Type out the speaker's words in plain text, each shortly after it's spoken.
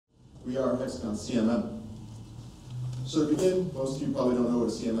We are Hexagon CMM. So to begin, most of you probably don't know what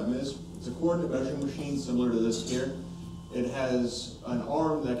a CMM is. It's a coordinate measuring machine similar to this here. It has an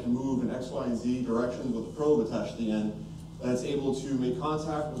arm that can move in X, Y, and Z directions with a probe attached to the end that's able to make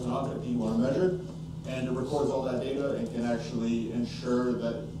contact with an object that you want to measure, and it records all that data and can actually ensure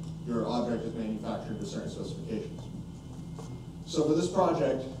that your object is manufactured to certain specifications. So for this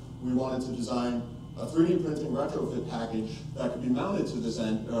project, we wanted to design a 3D printing retrofit package that could be mounted to this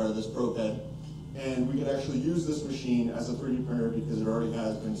end, or this probe head, and we could actually use this machine as a 3D printer because it already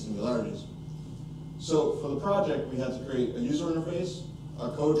has bin singularities. So for the project, we had to create a user interface, a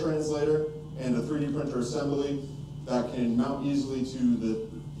code translator, and a 3D printer assembly that can mount easily to the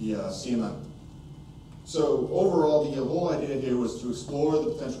CMM. So overall, the whole idea here was to explore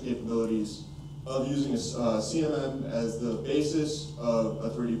the potential capabilities of using a CMM as the basis of a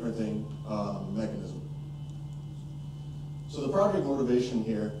 3D printing mechanism. So the project motivation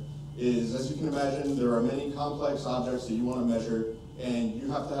here is, as you can imagine, there are many complex objects that you want to measure, and you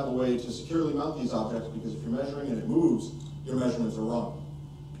have to have a way to securely mount these objects, because if you're measuring and it moves, your measurements are wrong.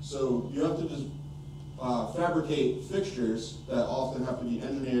 So you have to just fabricate fixtures that often have to be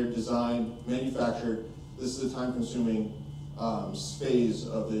engineered, designed, manufactured. This is a time-consuming phase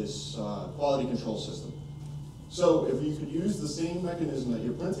of this quality control system. So if you could use the same mechanism that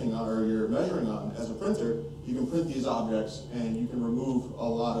you're printing on, or you're measuring on as a printer, you can print these objects and you can remove a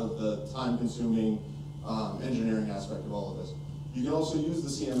lot of the time-consuming engineering aspect of all of this. You can also use the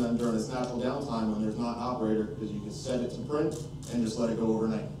CMM during its natural downtime when there's not an operator, because you can set it to print and just let it go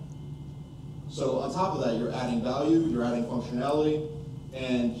overnight. So on top of that, you're adding value, you're adding functionality,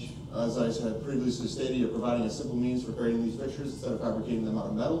 and as I said previously stated, you're providing a simple means for creating these fixtures. Instead of fabricating them out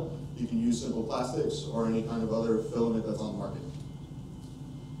of metal, you can use simple plastics or any kind of other filament that's on the market.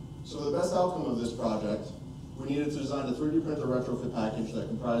 So the best outcome of this project, we needed to design a 3D printer retrofit package that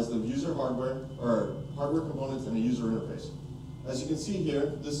comprised of user hardware, or hardware components, and a user interface. As you can see here,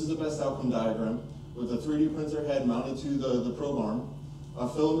 this is the best outcome diagram with a 3D printer head mounted to the probe arm. A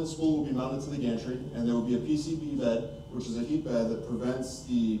filament spool will be mounted to the gantry, and there will be a PCB bed, which is a heat bed that prevents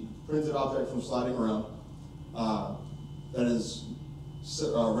the printed object from sliding around, that is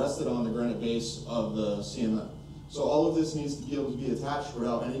rested on the granite base of the CMM. So all of this needs to be able to be attached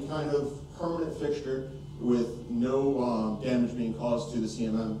without any kind of permanent fixture, with no damage being caused to the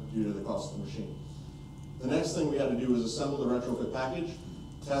CMM due to the cost of the machine. The next thing we had to do was assemble the retrofit package,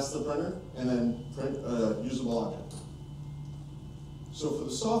 test the printer, and then print a usable object. So for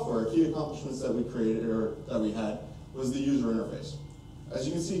the software, key accomplishments that we created, or that we had, was the user interface. As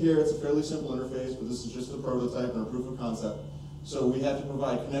you can see here, it's a fairly simple interface, but this is just a prototype and a proof of concept. So we had to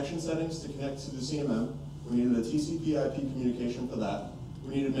provide connection settings to connect to the CMM. We needed a TCP/IP communication for that.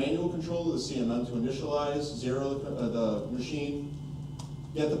 We needed manual control of the CMM to initialize, zero the machine,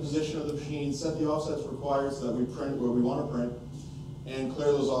 get the position of the machine, set the offsets required so that we print where we want to print, and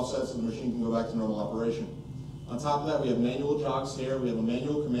clear those offsets so the machine can go back to normal operation. On top of that, we have manual jogs here. We have a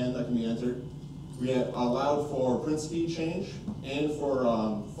manual command that can be entered. We have allowed for print speed change and for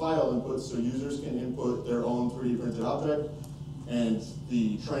file input, so users can input their own 3D printed object, and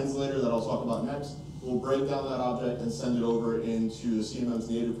the translator that I'll talk about next will break down that object and send it over into the CMM's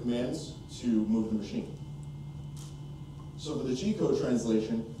native commands to move the machine. So for the G-code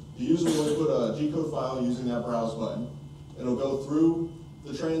translation, the user will input a G-code file using that browse button. It'll go through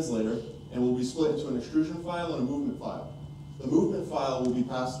the translator and will be split into an extrusion file and a movement file. The movement file will be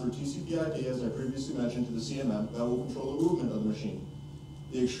passed through TCP/IP, as I previously mentioned, to the CMM that will control the movement of the machine.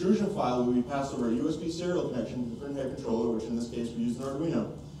 The extrusion file will be passed over a USB serial connection to the print head controller, which in this case we use an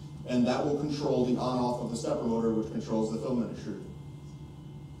Arduino, and that will control the on-off of the stepper motor, which controls the filament extrusion.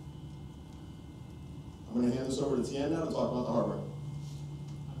 I'm going to hand this over to Tian now to talk about the hardware.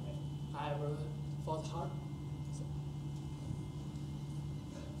 Okay.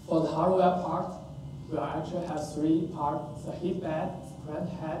 For the hardware part, we actually have three parts: the heat bed, the print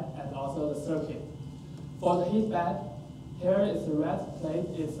head, and also the circuit. For the heat bed, here is the red plate.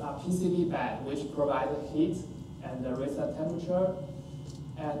 It's a PCB bed which provides heat and the reset temperature.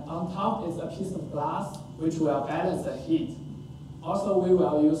 And on top is a piece of glass which will balance the heat. Also, we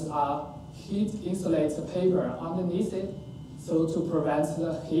will use a heat insulated paper underneath it, so to prevent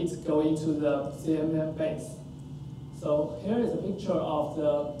the heat going to the CMM base. So here is a picture of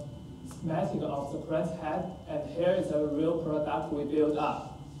the schematic of the print head, and here is a real product we built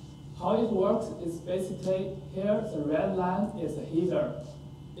up. How it works is basically here the red line is the heater.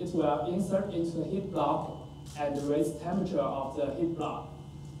 It will insert into the heat block and raise temperature of the heat block.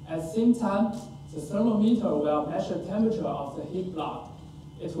 At the same time, the thermometer will measure temperature of the heat block.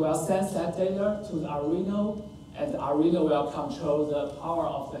 It will send that data to the Arduino and the Arduino will control the power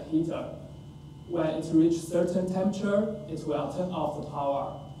of the heater. When it reaches certain temperature, it will turn off the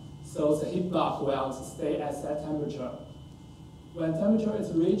power. So the heat block will stay at that temperature. When temperature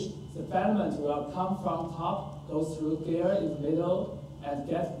is reached, the filament will come from top, go through gear in the middle, and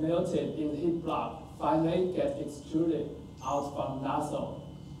get melted in the heat block, finally get extruded out from nozzle.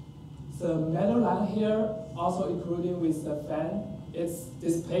 The metal line here, also including with the fan, it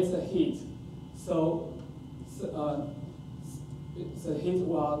dissipates the heat. So the heat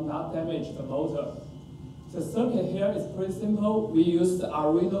will not damage the motor. The circuit here is pretty simple. We use the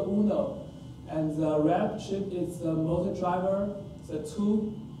Arduino Uno, and the red chip is the motor driver. The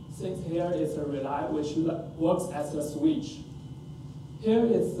two things here is the relay, which works as a switch. Here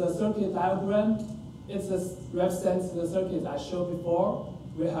is the circuit diagram. It represents the circuit I showed before.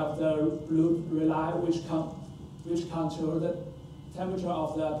 We have the blue relay, which controls the temperature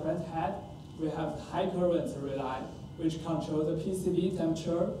of the printed head. We have the high current relay, which controls the PCB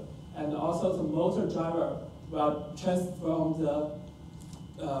temperature, and also the motor driver will transform the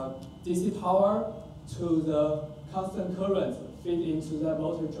DC power to the constant current feed into the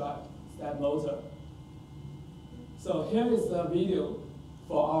motor drive, that motor. So here is the video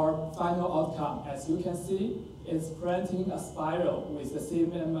for our final outcome. As you can see, it's printing a spiral with the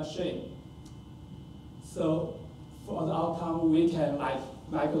CMM machine. So for the outcome, we can, like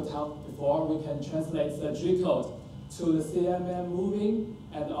Michael talked before, we can translate the G code to the CMM moving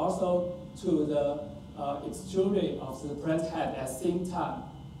and also to the extruding of the print head at the same time.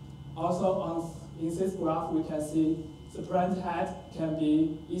 Also in this graph, we can see the print head can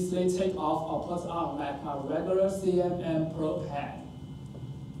be easily taken off or put on like a regular CMM probe head.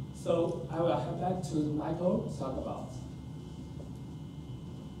 So I will head back to Michael to talk about.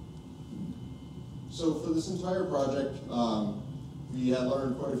 So for this entire project, we had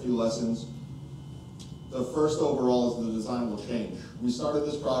learned quite a few lessons. The first overall is the design will change. We started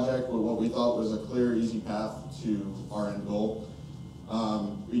this project with what we thought was a clear, easy path to our end goal.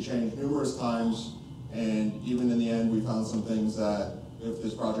 We changed numerous times, and even in the end, we found some things that if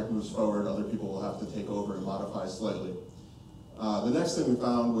this project moves forward, other people will have to take over and modify slightly. The next thing we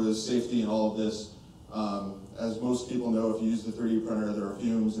found was safety in all of this. As most people know, if you use the 3D printer, there are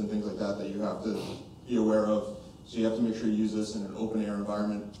fumes and things like that that you have to be aware of. So you have to make sure you use this in an open air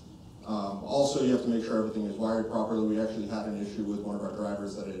environment. Also, you have to make sure everything is wired properly. We actually had an issue with one of our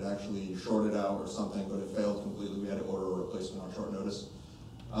drivers that it actually shorted out or something, but it failed completely. We had to order a replacement on short notice.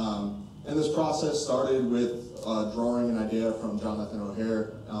 And this process started with drawing an idea from Jonathan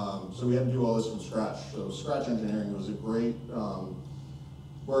O'Hare. So we had to do all this from scratch. So scratch engineering was a great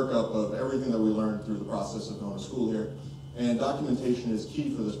workup of everything that we learned through the process of going to school here. And documentation is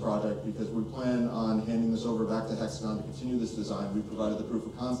key for this project because we plan on handing this over back to Hexagon to continue this design. We provided the proof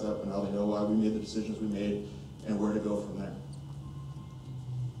of concept, and now they know why we made the decisions we made and where to go from there.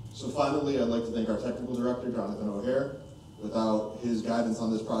 So finally, I'd like to thank our technical director, Jonathan O'Hare. Without his guidance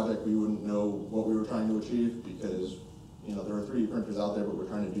on this project, we wouldn't know what we were trying to achieve because, you know, there are 3D printers out there, but we're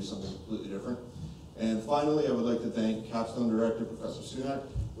trying to do something completely different. And finally, I would like to thank Capstone Director, Professor Sunak.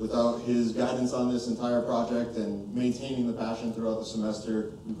 Without his guidance on this entire project and maintaining the passion throughout the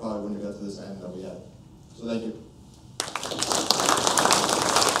semester, we probably wouldn't have got to this end that we had. So thank you.